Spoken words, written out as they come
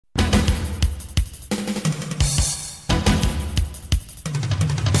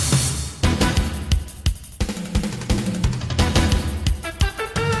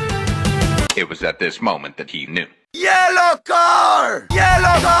It was at this moment that he knew. Yellow car!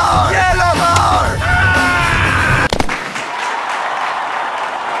 Yellow car! Yellow car!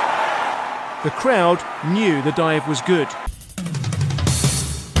 The crowd knew the dive was good.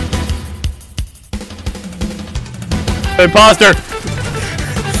 Imposter!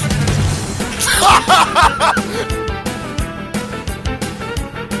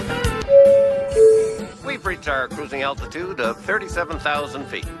 We've reached our cruising altitude of 37,000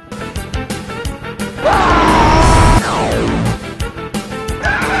 feet.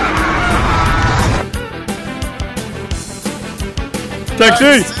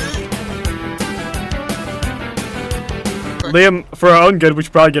 Taxi! Liam, for our own good, we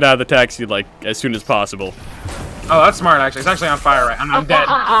should probably get out of the taxi, like, as soon as possible. Oh, that's smart, actually. It's actually on fire, right? I'm dead.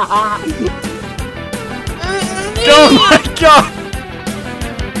 Oh my god!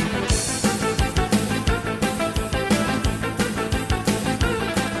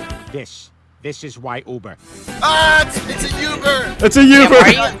 This is why Uber. Ah, it's a Uber! It's a Uber!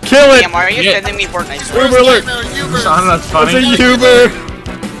 Kill it! Why are you sending me Fortnite? Uber alert! Sean, that's funny. It's a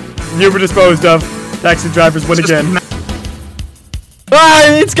Uber! Uber disposed of. Taxi drivers win again. Ah,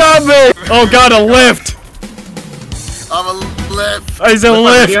 it's got me! Oh god, a lift! I'm a lift. It's a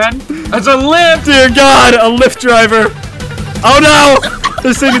lift! That's a lift! Dear god, a lift driver! Oh no!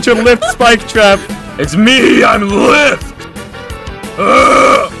 The signature lift spike trap. It's me, I'm Lift!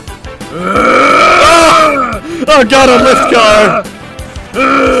 Oh god, a lift car!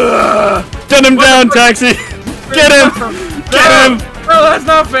 Get him down, taxi! Get him! Get him! Bro, that's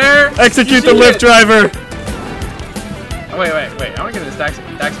not fair! Execute the lift driver! Oh, wait. I wanna get in this taxi.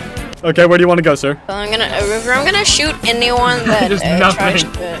 Okay, where do you want to go, sir? I'm gonna shoot anyone that tries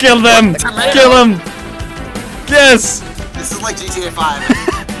to... Kill them! Kill him! Yes! This is like GTA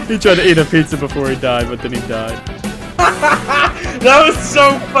 5. He tried to eat a pizza before he died, but then he died. That was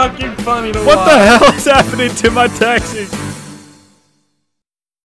so fucking funny to watch. What the hell is happening to my taxi?